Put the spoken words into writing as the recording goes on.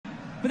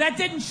But that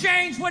didn't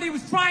change what he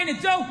was trying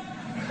to do.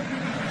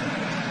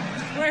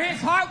 Where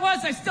his heart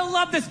was, I still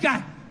love this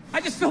guy.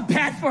 I just feel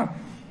bad for him.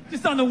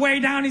 Just on the way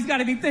down, he's got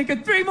to be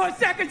thinking 3 more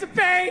seconds of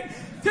pain,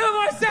 2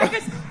 more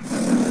seconds.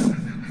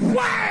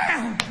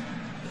 Wow!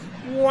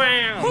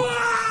 Wow!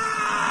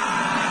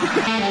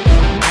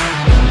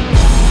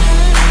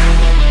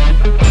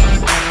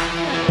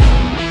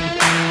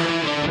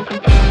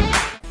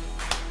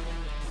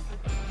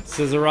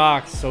 Sizzle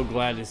Rock, so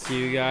glad to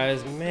see you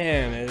guys.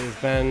 Man, it has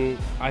been,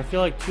 I feel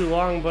like too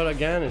long, but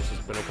again, it's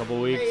just been a couple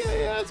weeks.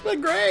 Yeah, it's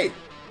been great.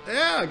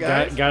 Yeah,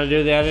 guys. Gotta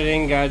do the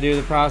editing, gotta do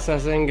the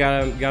processing,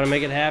 gotta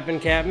make it happen,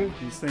 Captain.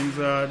 These things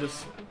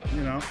just,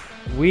 you know.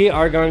 We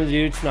are going to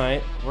do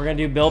tonight, we're gonna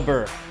do Bill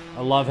Burr.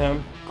 I love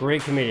him.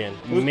 Great comedian.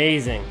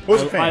 Amazing.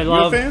 Who's a fan? You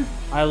a fan?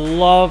 I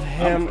love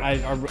him.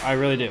 I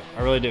really do.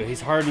 I really do. He's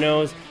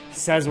hard-nosed. He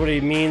says what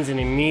he means, and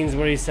he means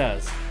what he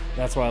says.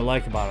 That's what I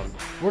like about him.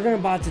 We're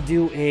about to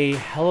do a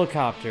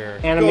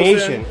helicopter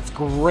animation. It's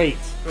great.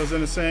 Goes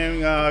into saying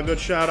good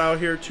shout out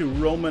here to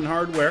Roman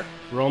Hardware.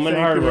 Thank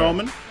you,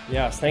 Roman.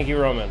 Yes, thank you,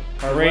 Roman.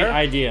 Hardware? Great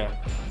idea.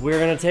 We're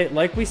gonna take,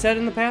 like we said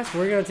in the past,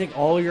 we're gonna take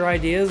all your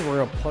ideas, we're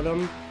gonna put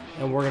them,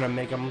 and we're gonna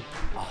make them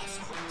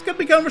awesome. It's gonna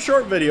be kind of a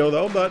short video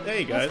though, but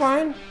hey guys. That's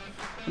fine.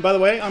 And by the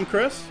way, I'm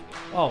Chris.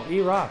 Oh,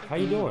 E-Rock, how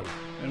you doing?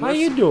 And how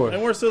you doing?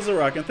 And we're Sizzle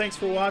Rock, and thanks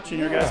for watching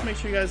here, guys. Make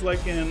sure you guys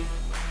like and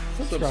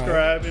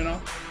subscribe, you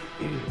know.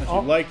 If you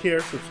like here,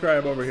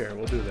 subscribe over here.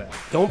 We'll do that.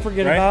 Don't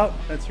forget about,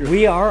 that's your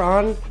we are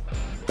on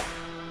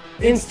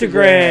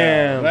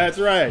Instagram. That's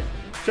right.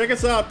 Check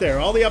us out there.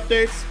 All the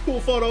updates, cool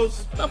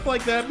photos, stuff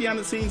like that, behind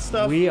the scenes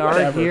stuff. We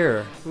are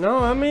here. No,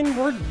 I mean,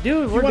 we're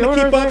doing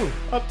our thing.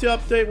 Up to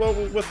update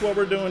with what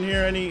we're doing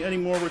here. Any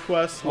more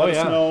requests, let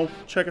us know.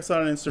 Check us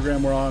out on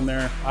Instagram. We're on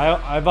there.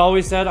 I've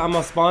always said I'm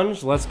a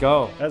sponge. Let's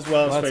go. As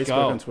well as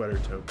Facebook and Twitter,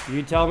 too.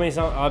 You tell me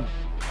something.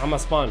 I'm a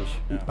sponge.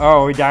 Yeah.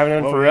 Oh, are we diving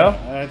in for real?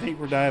 I think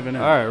we're diving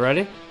in. All right,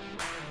 ready?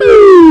 All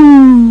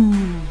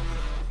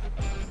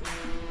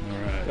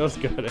right. That was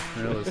good.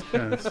 That was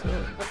kind of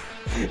silly.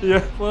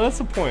 Yeah, well, that's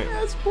the point.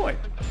 Yeah, that's the point.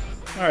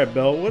 All right,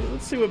 Bill.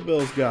 Let's see what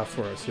Bill's got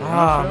for us here.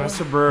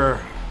 Mr.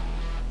 Burr.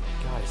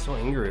 God, he's so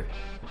angry.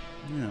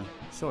 Yeah.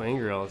 So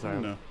angry all the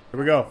time. Here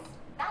we go.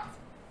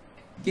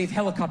 Gave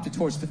helicopter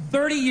tours for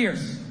 30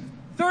 years.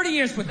 30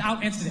 years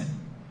without incident.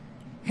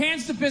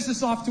 Hands the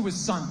business off to his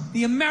son.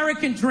 The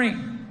American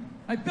dream.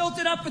 I built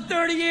it up for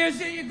 30 years.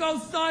 Here you go,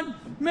 son.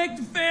 Make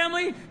the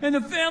family and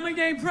the family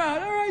name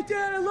proud. All right,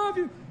 Dad, I love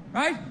you.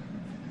 Right?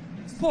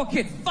 This poor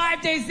kid,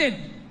 5 days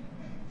in.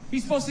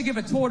 He's supposed to give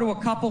a tour to a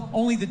couple.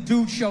 Only the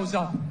dude shows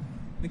up.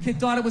 The kid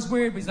thought it was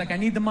weird, but he's like, I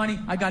need the money.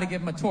 I got to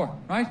give him a tour.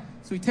 Right?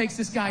 So he takes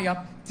this guy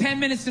up. 10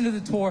 minutes into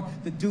the tour,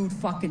 the dude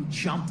fucking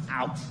jumped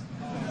out.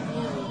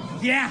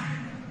 Yeah.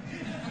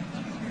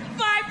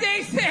 5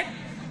 days in.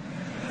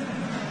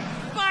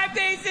 5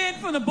 days in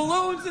from the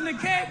balloons and the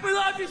cake. We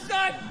love you,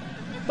 son.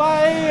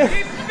 Bye.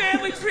 Keep the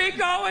family tree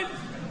going.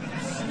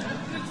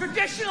 The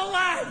traditional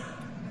life.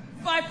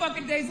 5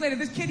 fucking days later,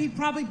 this kid, he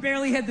probably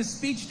barely had the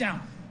speech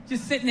down.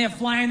 Just sitting there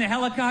flying the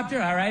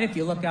helicopter. All right, if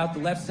you look out the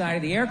left side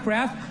of the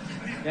aircraft,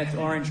 that's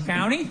Orange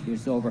County.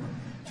 There's over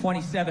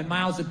 27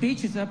 miles of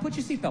beaches. Put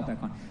your seatbelt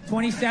back on.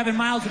 27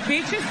 miles of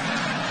beaches.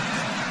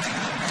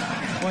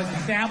 Was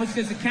established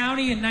as a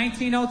county in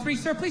 1903.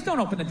 Sir, please don't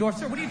open the door.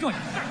 Sir, what are you doing?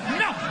 Sir,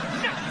 no,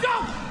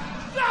 don't!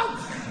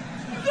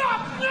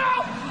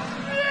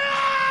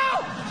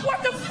 What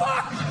the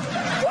fuck?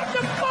 What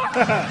the fuck?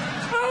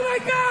 Oh my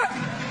God!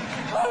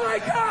 Oh my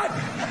God!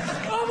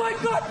 Oh my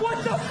God! What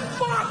the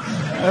fuck?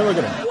 Hey, look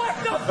at him. What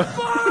the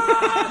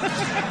fuck?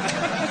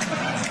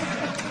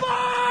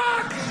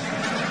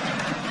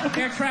 Fuck!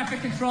 Air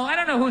traffic control. I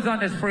don't know who's on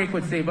this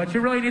frequency, but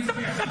you really need some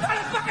kind of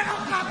fucking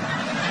helicopter.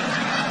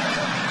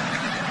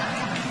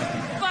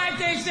 5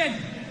 days in.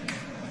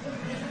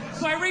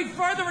 So I read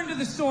further into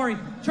the story.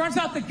 Turns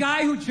out the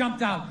guy who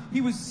jumped out,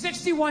 he was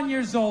 61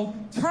 years old,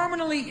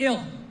 terminally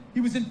ill. He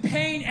was in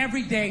pain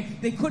every day.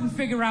 They couldn't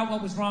figure out what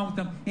was wrong with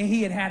him, and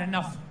he had had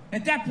enough.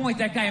 At that point,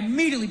 that guy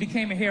immediately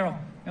became a hero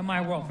in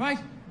my world, right?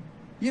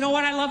 You know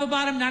what I love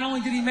about him? Not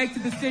only did he make the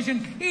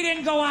decision, he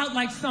didn't go out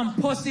like some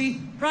pussy,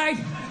 right?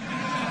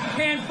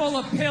 Handful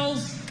of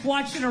pills,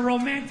 watching a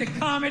romantic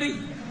comedy,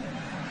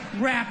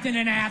 wrapped in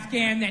an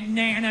Afghan that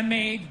Nana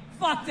made.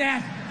 Fuck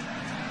that.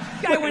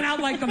 Guy went out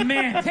like a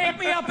man. Take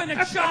me up in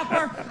a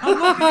chopper. I'm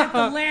looking at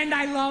the land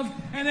I love,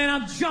 and then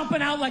I'm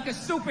jumping out like a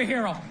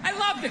superhero. I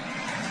loved it.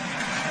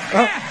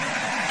 Yeah.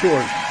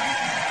 George.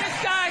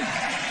 This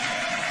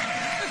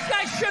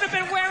guy should have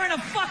been wearing a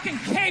fucking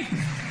cape.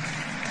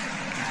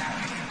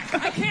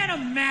 I can't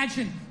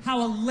imagine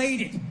how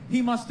elated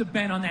he must have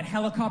been on that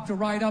helicopter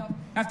ride up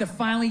after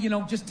finally,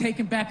 just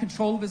taking back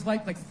control of his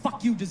life. Like,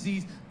 fuck you,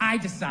 disease. I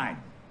decide.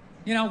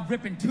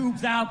 Ripping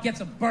tubes out,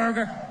 gets a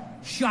burger,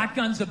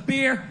 shotguns a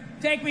beer.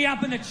 Take me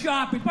up in the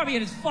chop. He probably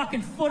had his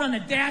fucking foot on the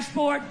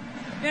dashboard.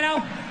 He's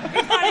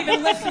not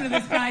even listening to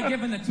this guy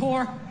giving the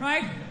tour,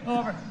 right?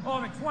 Over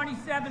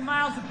 27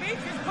 miles of beaches.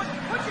 Put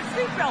your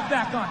seatbelt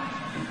back on.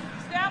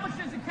 Established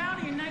as a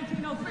county in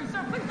 1903. No, please,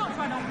 sir, please don't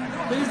try to open the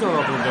door. Please don't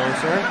open the door,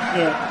 sir.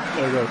 Yeah,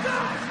 there we go.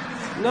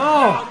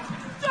 No.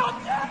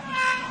 Don't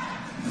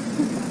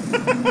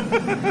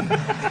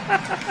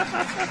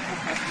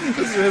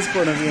This is his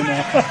point of view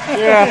now.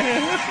 Yeah.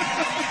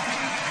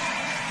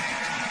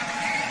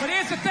 But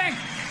here's the thing.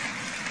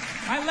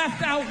 I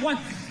left out one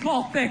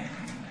small thing.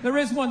 There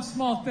is one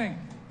small thing.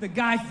 The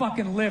guy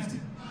fucking lived.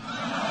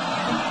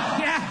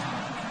 Yeah.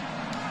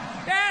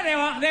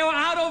 Yeah, they were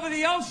out over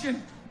the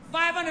ocean,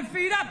 500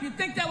 feet up. You'd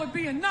think that would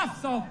be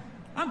enough, so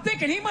I'm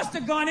thinking he must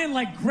have gone in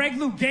like Greg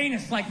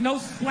Louganis, like no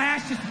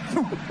splash, just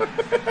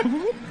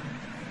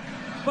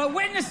But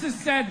witnesses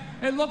said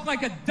it looked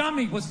like a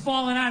dummy was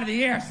falling out of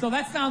the air, so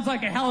that sounds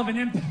like a hell of an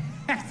impact.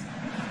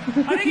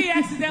 I think he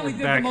accidentally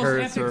did the Back most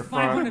hurts or epic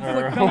front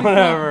 500-foot or belly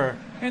whatever.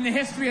 flop in the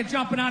history of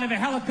jumping out of a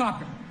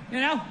helicopter,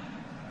 you know?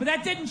 But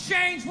that didn't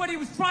change what he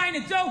was trying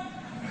to do.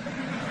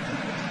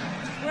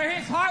 Where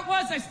his heart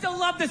was, I still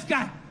love this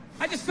guy.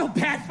 I just feel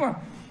bad for him.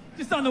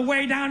 Just on the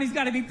way down, he's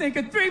got to be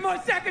thinking, 3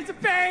 more seconds of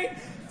pain,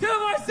 2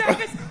 more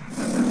seconds.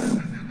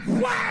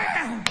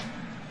 Wow!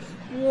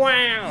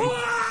 Wow.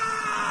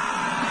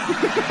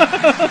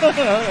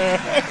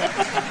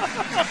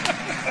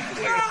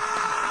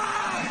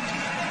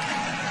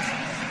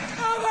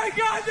 Oh my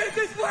God, this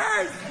is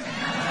worse!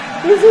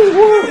 This is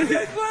worse.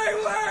 This is way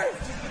worse!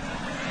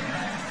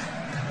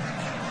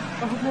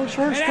 Oh, no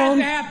sharks It has come.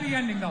 a happy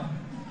ending, though.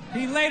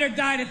 He later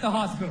died at the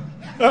hospital.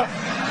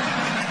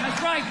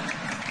 That's right.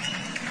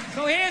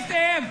 So here's to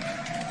him.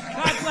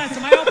 God bless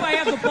him. I hope I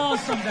have the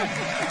balls someday.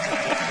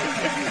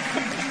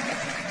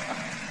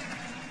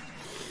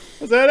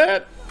 Was that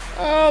it?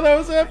 Oh, that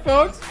was it,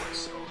 folks.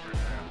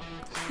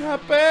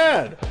 Not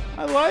bad.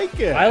 I like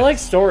it. I like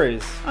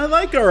stories. I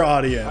like our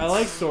audience. I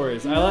like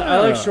stories. I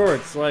like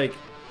shorts. Like,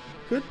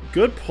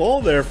 Good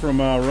pull there from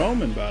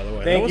Roman, by the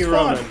way. thank That was you,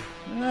 fun. Roman.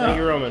 Yeah. Thank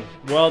you, Roman.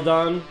 Well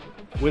done.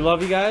 We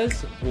love you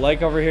guys.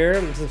 Like over here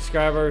and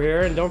subscribe over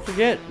here. And don't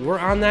forget, we're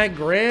on that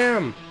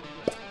gram.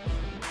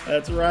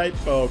 That's right,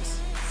 folks.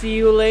 See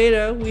you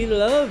later. We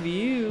love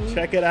you.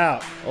 Check it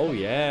out. Oh,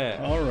 yeah.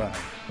 All right.